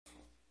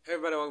Hey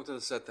everybody, welcome to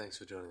the set. Thanks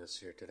for joining us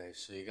here today.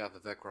 So you got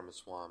Vivek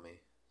Ramaswamy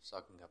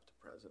sucking up to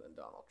President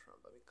Donald Trump.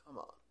 I mean, come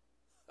on.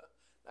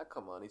 Now,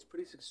 come on, he's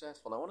pretty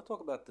successful. And I want to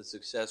talk about the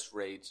success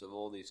rates of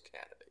all these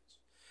candidates.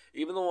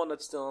 Even the one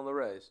that's still in the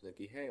race,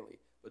 Nikki Haley.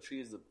 But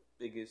she is the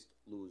biggest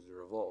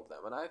loser of all of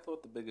them. And I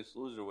thought the biggest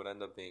loser would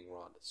end up being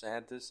Ron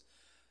DeSantis.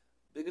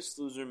 Biggest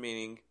loser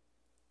meaning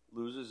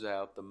loses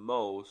out the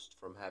most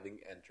from having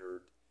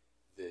entered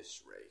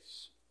this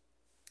race.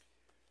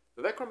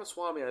 Vivek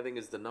Ramaswamy, I think,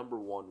 is the number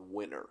one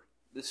winner.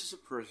 This is a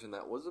person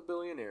that was a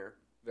billionaire,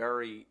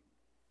 very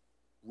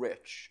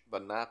rich,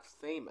 but not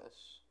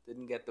famous.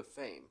 Didn't get the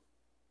fame.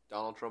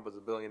 Donald Trump was a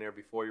billionaire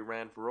before he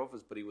ran for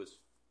office, but he was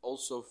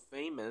also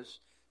famous,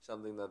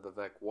 something that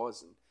Vivek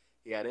wasn't.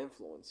 He had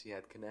influence, he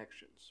had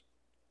connections.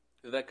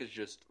 Vivek is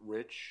just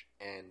rich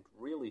and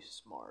really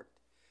smart.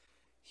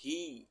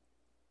 He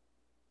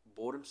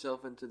bought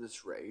himself into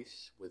this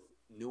race with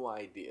new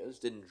ideas,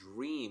 didn't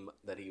dream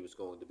that he was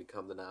going to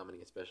become the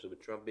nominee, especially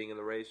with Trump being in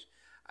the race.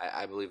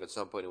 I believe at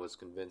some point he was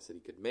convinced that he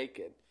could make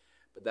it,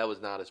 but that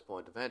was not his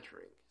point of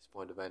entering. His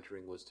point of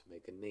entering was to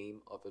make a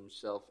name of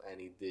himself,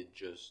 and he did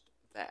just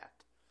that.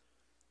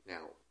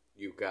 Now,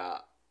 you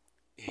got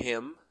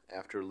him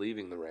after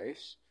leaving the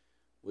race,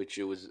 which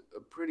it was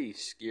a pretty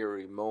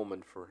scary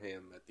moment for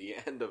him at the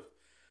end of,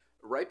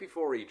 right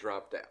before he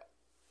dropped out.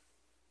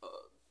 A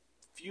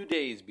few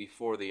days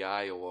before the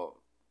Iowa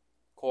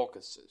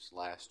caucuses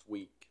last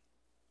week,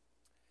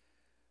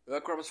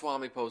 Vivek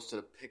Ramaswamy posted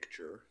a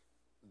picture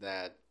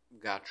that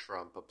got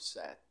Trump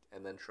upset,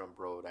 and then Trump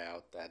wrote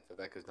out that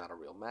Vivek is not a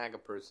real MAGA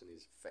person,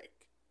 he's a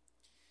fake.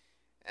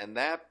 And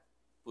that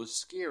was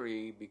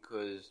scary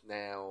because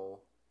now,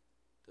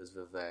 does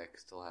Vivek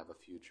still have a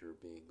future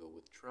being go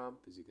with Trump?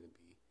 Is he going to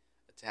be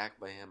attacked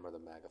by him? Are the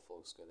MAGA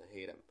folks going to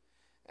hate him?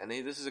 And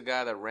this is a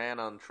guy that ran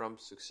on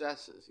Trump's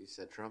successes. He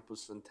said Trump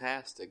was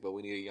fantastic, but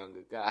we need a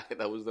younger guy.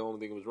 That was the only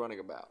thing he was running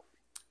about.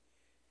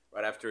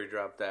 Right after he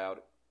dropped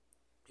out,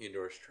 he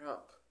endorsed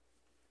Trump.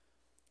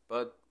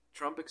 But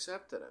Trump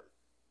accepted him.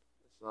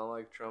 It's not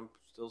like Trump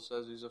still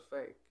says he's a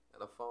fake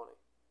and a phony.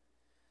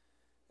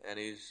 And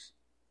he's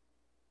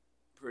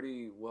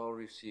pretty well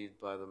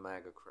received by the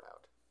MAGA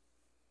crowd.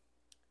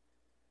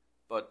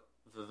 But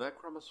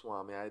Vivek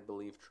Ramaswamy, I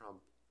believe Trump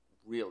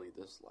really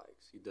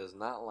dislikes. He does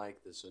not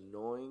like this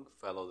annoying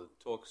fellow that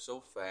talks so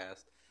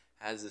fast,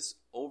 has this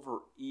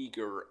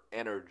over-eager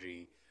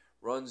energy,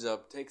 runs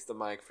up, takes the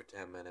mic for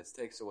 10 minutes,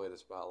 takes away the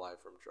spotlight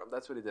from Trump.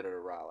 That's what he did at a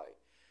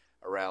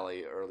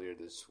rally earlier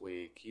this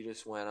week. He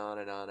just went on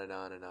and on and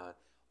on and on.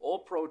 All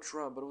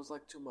pro-Trump, but it was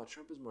like too much.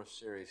 Trump is more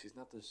serious. He's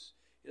not this,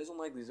 he doesn't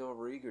like these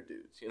over-eager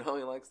dudes. He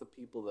likes the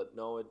people that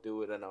know it,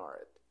 do it, and are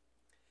it.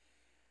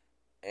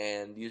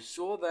 And you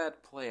saw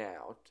that play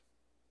out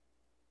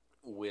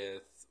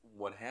with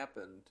what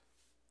happened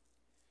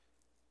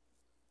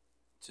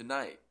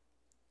tonight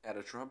at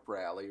a Trump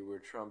rally where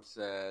Trump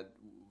said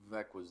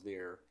Vivek was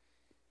there,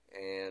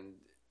 and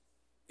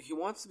he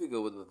wants to be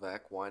good with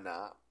Vivek. Why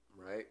not,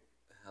 right?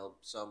 Help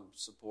some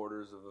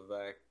supporters of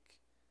Vivek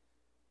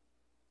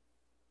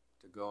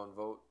to go and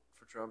vote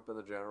for Trump in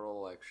the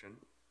general election.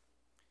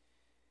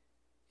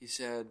 He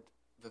said,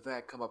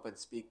 Vivek, come up and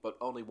speak, but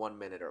only 1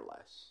 minute or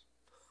less.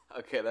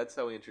 Okay, that's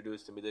how he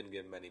introduced him. He didn't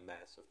give him any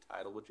massive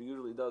title, which he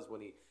usually does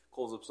when he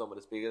calls up someone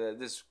to speak.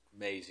 This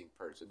amazing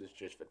person, this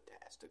just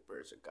fantastic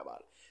person, come on.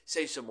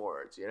 Say some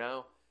words,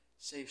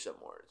 Say some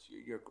words.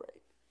 You're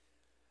great.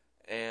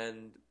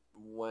 And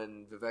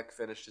when Vivek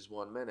finished his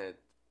 1 minute,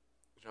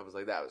 Trump was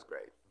like, that was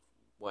great.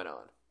 Went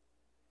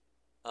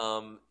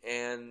on.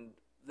 And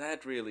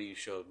that really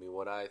showed me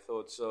what I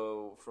thought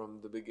so from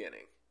the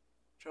beginning.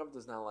 Trump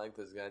does not like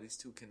this guy. These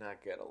two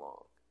cannot get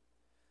along.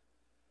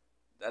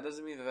 That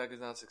doesn't mean Vivek is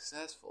not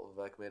successful.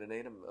 Vivek made a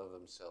name of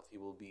himself. He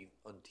will be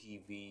on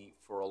TV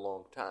for a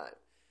long time.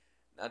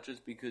 Not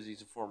just because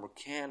he's a former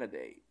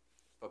candidate,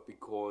 but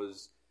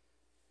because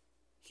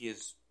he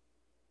is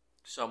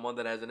someone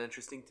that has an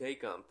interesting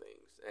take on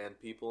things.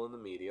 And people in the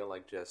media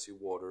like Jesse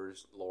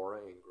Waters, Laura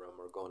Ingraham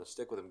are going to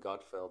stick with him.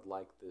 Gutfeld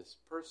like this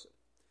person.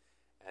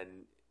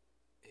 And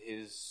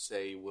his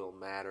say will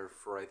matter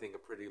for, I think, a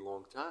pretty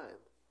long time.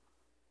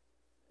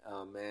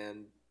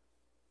 And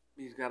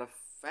he's got a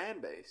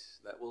fan base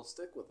that will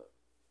stick with him.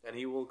 And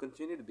he will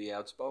continue to be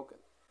outspoken.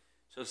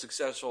 So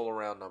success all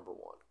around, number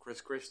one.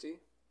 Chris Christie,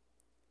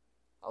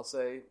 I'll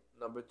say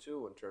number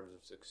two in terms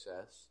of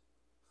success.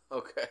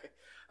 Okay.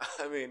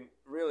 I mean,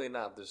 really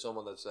not. There's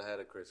someone that's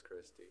ahead of Chris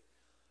Christie.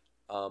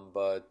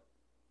 But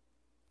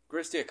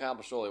Christie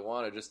accomplished all he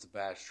wanted, just to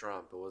bash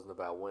Trump. It wasn't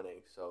about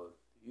winning. So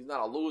he's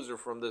not a loser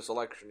from this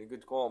election. You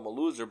could call him a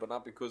loser, but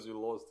not because he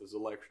lost his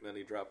election and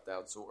he dropped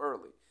out so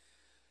early.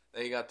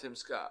 Then you got Tim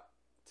Scott.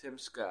 Tim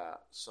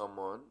Scott,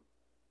 someone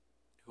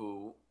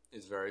who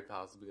is very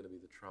possibly going to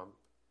be the Trump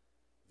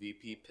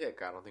VP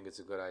pick. I don't think it's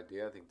a good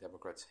idea. I think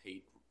Democrats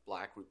hate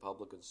black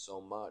Republicans so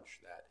much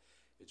that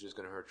it's just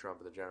going to hurt Trump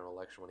in the general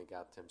election when he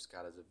got Tim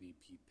Scott as a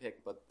VP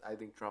pick. But I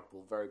think Trump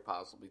will very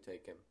possibly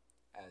take him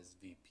as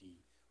VP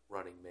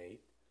running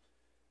mate.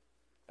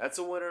 That's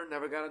a winner.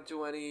 Never got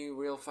into any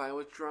real fight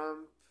with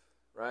Trump.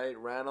 right?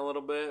 Ran a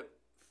little bit,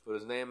 put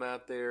his name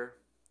out there,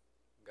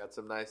 got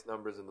some nice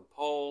numbers in the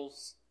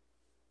polls,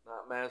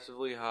 not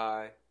massively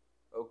high.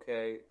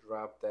 Okay,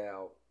 dropped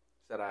out,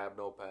 said I have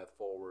no path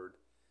forward.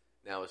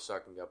 Now is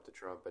sucking up to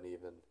Trump and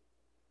even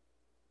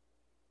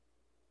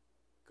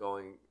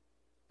going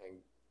and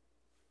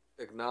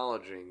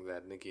acknowledging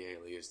that Nikki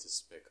Haley is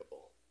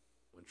despicable.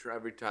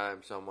 Every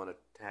time someone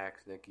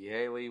attacks Nikki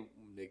Haley,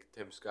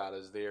 Tim Scott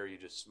is there, he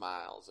just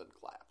smiles and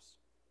claps.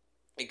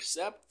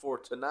 Except for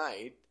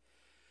tonight,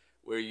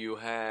 where you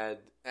had,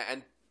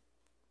 and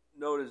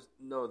know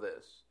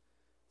this,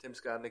 Tim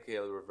Scott and Nikki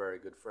Haley were very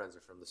good friends.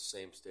 They're from the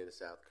same state of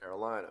South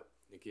Carolina.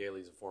 Nikki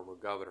Haley's a former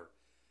governor.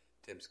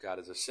 Tim Scott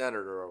is a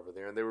senator over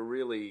there, and they were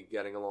really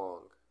getting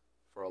along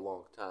for a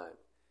long time.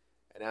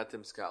 And now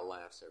Tim Scott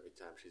laughs every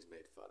time she's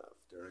made fun of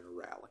during a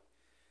rally.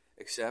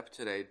 Except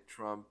today,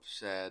 Trump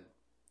said,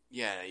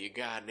 yeah, you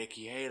got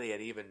Nikki Haley,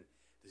 and even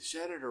the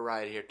senator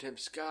right here, Tim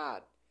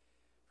Scott,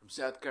 from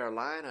South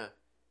Carolina,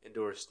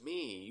 endorsed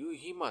me.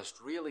 He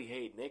must really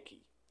hate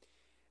Nikki.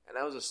 And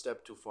that was a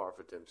step too far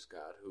for Tim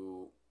Scott,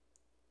 who,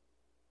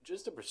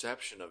 just the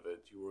perception of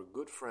it, you were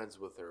good friends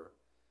with her,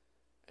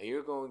 and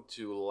you're going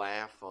to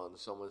laugh on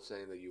someone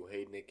saying that you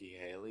hate Nikki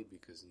Haley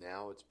because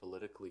now it's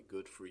politically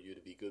good for you to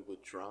be good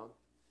with Trump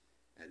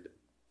and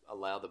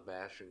allow the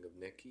bashing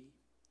of Nikki.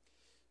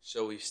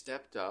 So he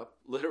stepped up,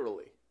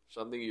 literally,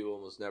 something you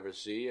almost never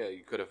see.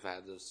 You could have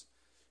had this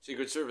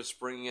Secret Service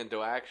springing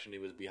into action. He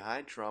was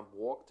behind Trump,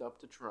 walked up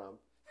to Trump.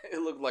 It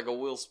looked like a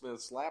Will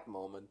Smith slap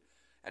moment.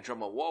 And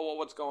Trump went, whoa,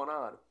 what's going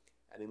on?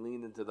 And he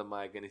leaned into the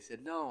mic and he said,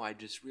 no, I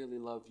just really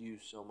love you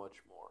so much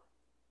more.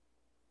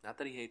 Not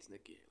that he hates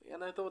Nikki Haley.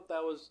 And I thought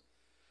that was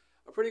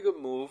a pretty good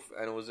move,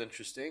 and it was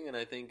interesting, and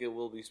I think it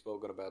will be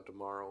spoken about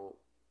tomorrow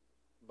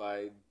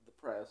by the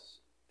press.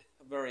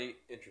 A very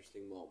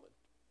interesting moment.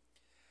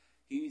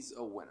 He's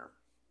a winner.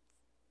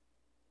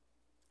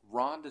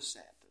 Ron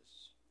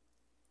DeSantis.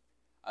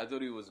 I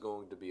thought he was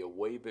going to be a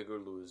way bigger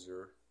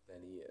loser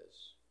than he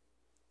is.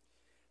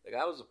 The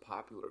guy was a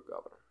popular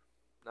governor.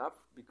 Not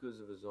because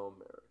of his own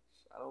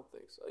merits. I don't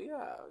think so.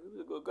 Yeah, he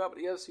was a good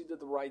governor. Yes, he did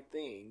the right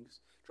things.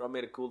 Trump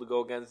made it cool to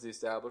go against the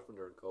establishment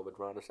during COVID.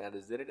 Ron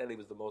DeSantis did it, and he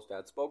was the most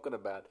outspoken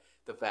about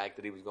the fact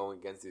that he was going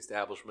against the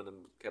establishment and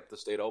kept the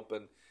state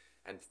open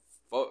and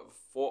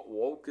fought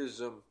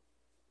wokeism.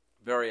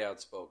 Very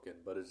outspoken,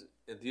 but his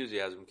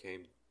enthusiasm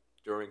came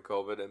during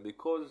COVID, and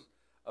because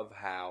of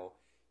how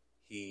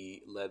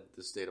he led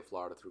the state of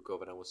Florida through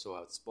COVID and was so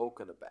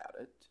outspoken about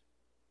it,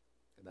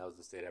 and that was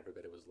the state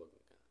everybody was looking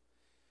at.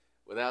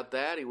 Without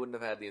that, he wouldn't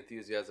have had the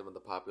enthusiasm and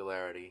the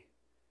popularity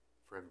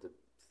for him to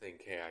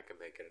think, hey, I can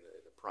make it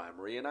in a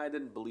primary. And I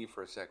didn't believe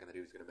for a second that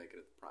he was going to make it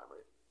in the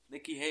primary.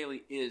 Nikki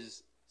Haley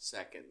is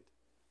second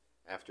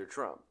after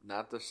Trump,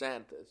 not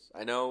DeSantis.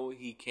 I know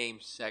he came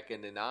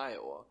second in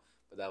Iowa,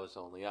 but that was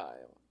only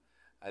Iowa.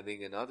 I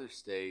think in other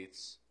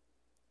states,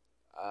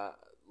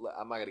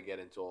 I'm not going to get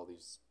into all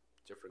these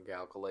different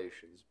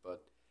calculations,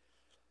 but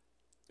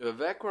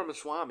Vivek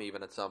Ramaswamy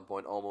even at some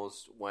point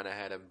almost went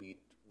ahead and beat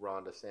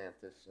Ron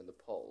DeSantis in the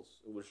polls.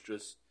 It was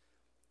just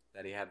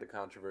that he had the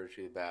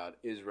controversy about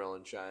Israel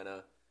and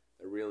China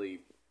that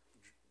really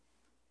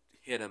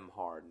hit him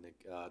hard,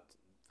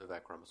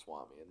 Vivek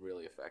Ramaswamy, and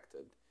really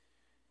affected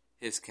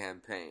his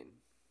campaign.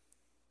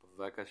 But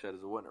Vivek, I said,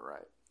 is a winner,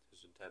 right?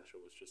 His intention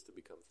was just to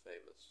become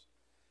famous.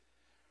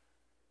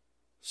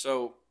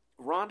 So,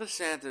 Ron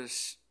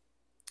DeSantis,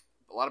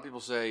 a lot of people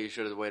say he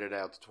should have waited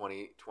out to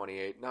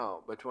 2028.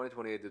 No, by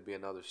 2028 there'd be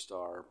another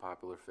star,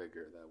 popular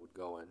figure that would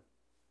go in.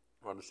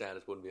 Ron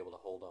DeSantis wouldn't be able to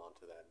hold on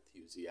to that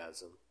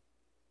enthusiasm.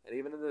 And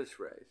even in this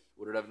race,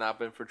 would it have not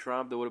been for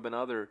Trump, there would have been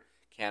other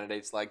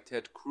candidates like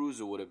Ted Cruz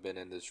who would have been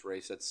in this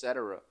race,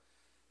 etc.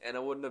 And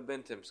it wouldn't have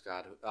been Tim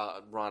Scott,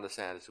 Ron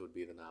DeSantis who would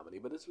be the nominee.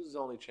 But this was his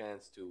only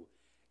chance to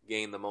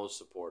gain the most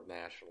support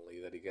nationally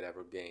that he could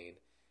ever gain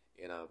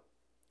in a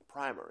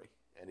primary.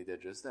 And he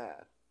did just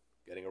that,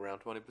 getting around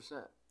 20%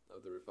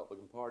 of the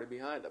Republican Party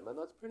behind him. And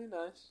that's pretty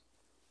nice,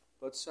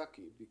 but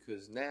sucky,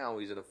 because now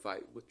he's in a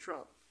fight with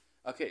Trump.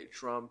 Okay,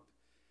 Trump,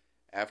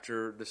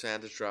 after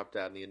DeSantis dropped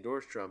out and he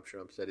endorsed Trump,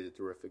 Trump said he's a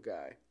terrific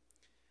guy.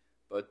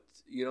 But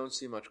you don't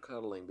see much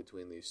cuddling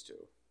between these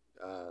two.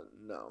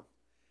 No.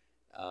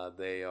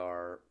 They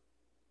are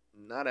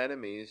not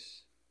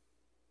enemies,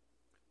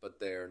 but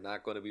they're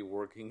not going to be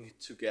working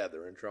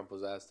together. And Trump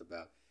was asked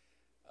about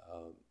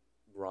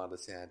Ron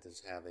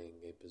DeSantis having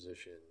a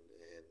position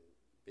and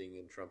being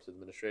in Trump's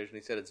administration.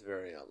 He said it's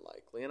very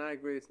unlikely. And I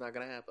agree, it's not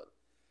going to happen.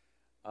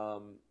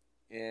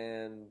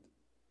 And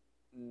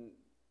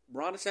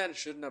Ron DeSantis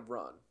shouldn't have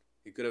run.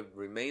 He could have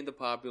remained the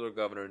popular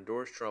governor,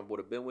 endorsed Trump, would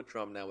have been with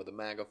Trump now with the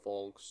MAGA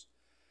folks,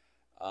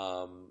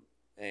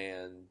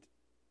 and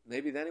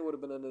maybe then he would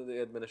have been under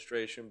the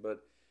administration.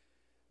 But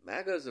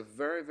MAGA is a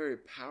very, very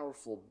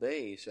powerful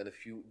base, and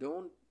if you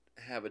don't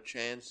have a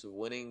chance of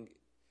winning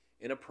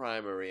in a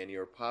primary and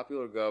you're a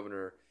popular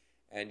governor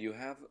and you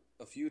have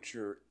a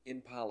future in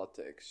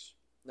politics,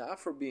 not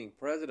for being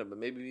president, but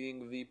maybe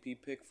being a VP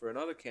pick for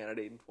another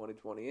candidate in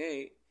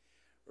 2028,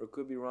 Or it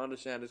could be Ron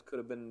DeSantis could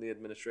have been in the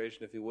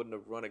administration if he wouldn't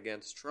have run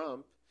against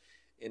Trump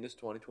in his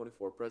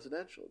 2024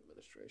 presidential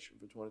administration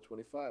for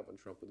 2025 when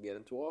Trump would get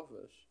into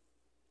office.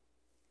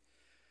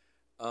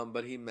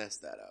 But he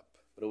messed that up.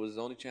 But it was his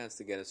only chance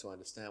to get it, so I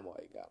understand why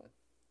he got it.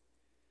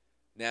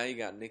 Now you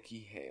got Nikki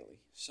Haley,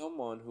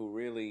 someone who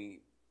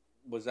really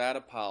was out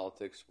of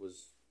politics,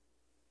 was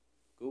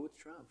good with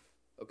Trump,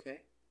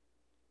 okay?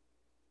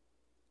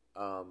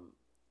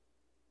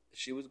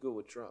 She was good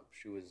with Trump.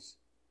 She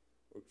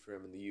worked for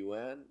him in the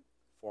UN,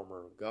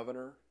 former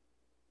governor,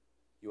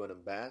 UN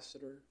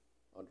ambassador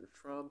under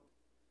Trump.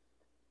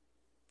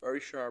 Very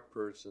sharp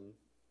person.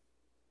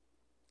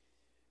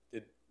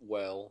 Did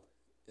well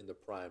in the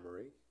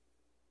primary.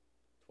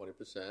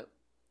 20%.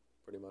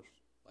 Pretty much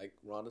like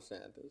Ron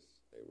DeSantis.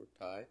 They were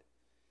tied.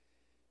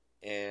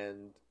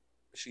 And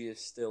she is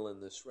still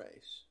in this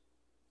race.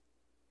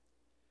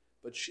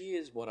 But she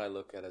is what I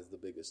look at as the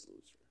biggest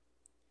loser.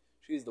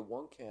 She is the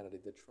one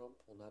candidate that Trump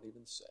will not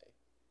even say,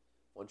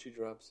 when she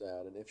drops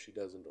out, and if she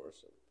does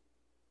endorse him,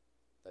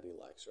 that he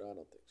likes her. I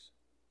don't think so.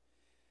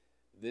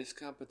 This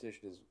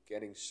competition is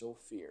getting so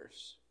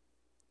fierce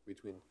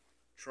between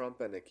Trump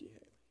and Nikki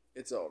Haley.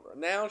 It's over.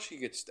 Now she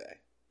could stay.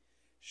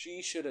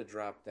 She should have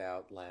dropped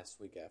out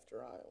last week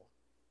after Iowa.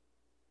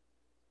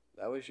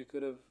 That way she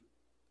could have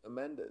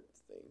amended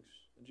things,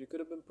 and she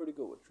could have been pretty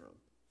good with Trump.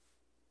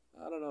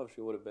 I don't know if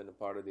she would have been a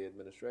part of the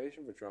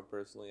administration for Trump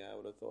personally. I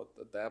would have thought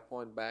at that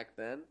point back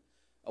then,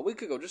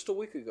 just a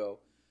week ago,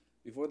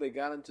 before they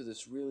got into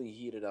this really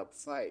heated up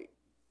fight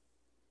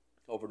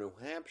over New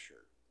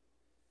Hampshire,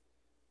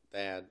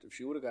 that if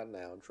she would have gotten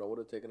out and Trump would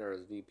have taken her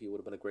as VP, it would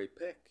have been a great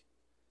pick.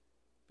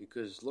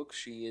 Because, look,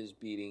 she is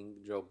beating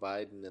Joe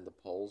Biden in the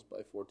polls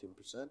by 14%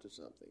 or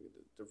something,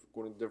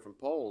 according to different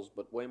polls,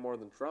 but way more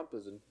than Trump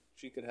is, and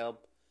she could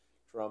help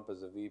Trump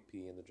as a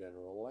VP in the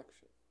general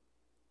election.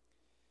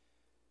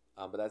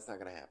 But that's not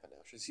going to happen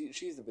now.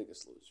 She's the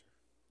biggest loser.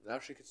 Now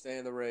she could stay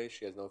in the race.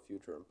 She has no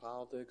future in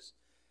politics,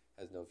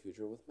 has no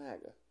future with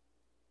MAGA.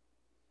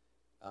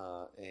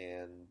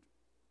 And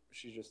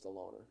she's just a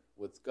loner.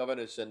 With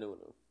Governor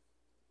Sununu.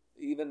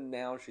 Even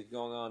now she's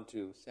going on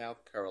to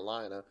South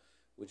Carolina,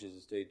 which is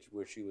a state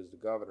where she was the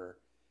governor,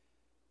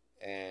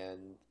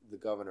 and the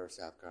governor of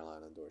South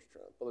Carolina endorsed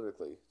Trump.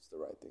 Politically, it's the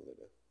right thing to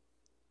do.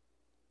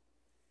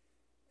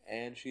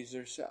 And she's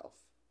herself.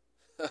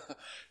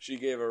 She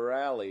gave a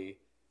rally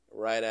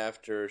right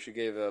after, she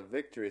gave a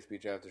victory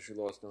speech after she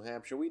lost New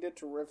Hampshire. We did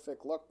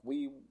terrific. Look,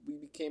 we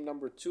became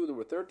number 2. There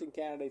were 13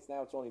 candidates.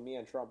 Now it's only me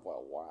and Trump.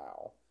 Well,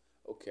 wow.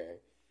 Okay.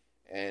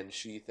 And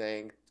she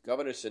thanked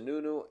Governor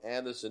Sununu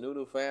and the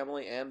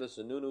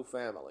Sununu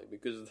family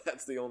because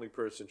that's the only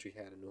person she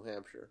had in New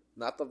Hampshire.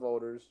 Not the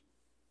voters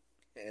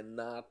and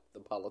not the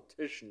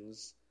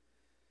politicians,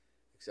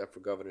 except for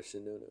Governor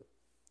Sununu.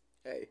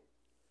 Hey,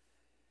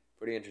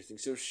 pretty interesting.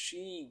 So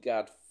she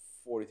got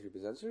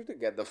 43%. So she didn't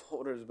get the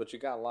voters, but she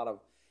got a lot of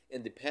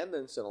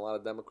independents and a lot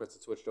of Democrats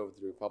that switched over to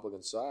the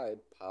Republican side,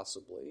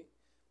 possibly.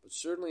 But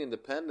certainly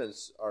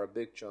independents are a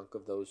big chunk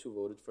of those who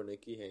voted for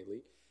Nikki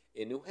Haley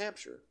in New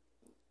Hampshire.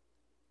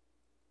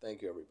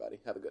 Thank you, everybody.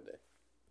 Have a good day.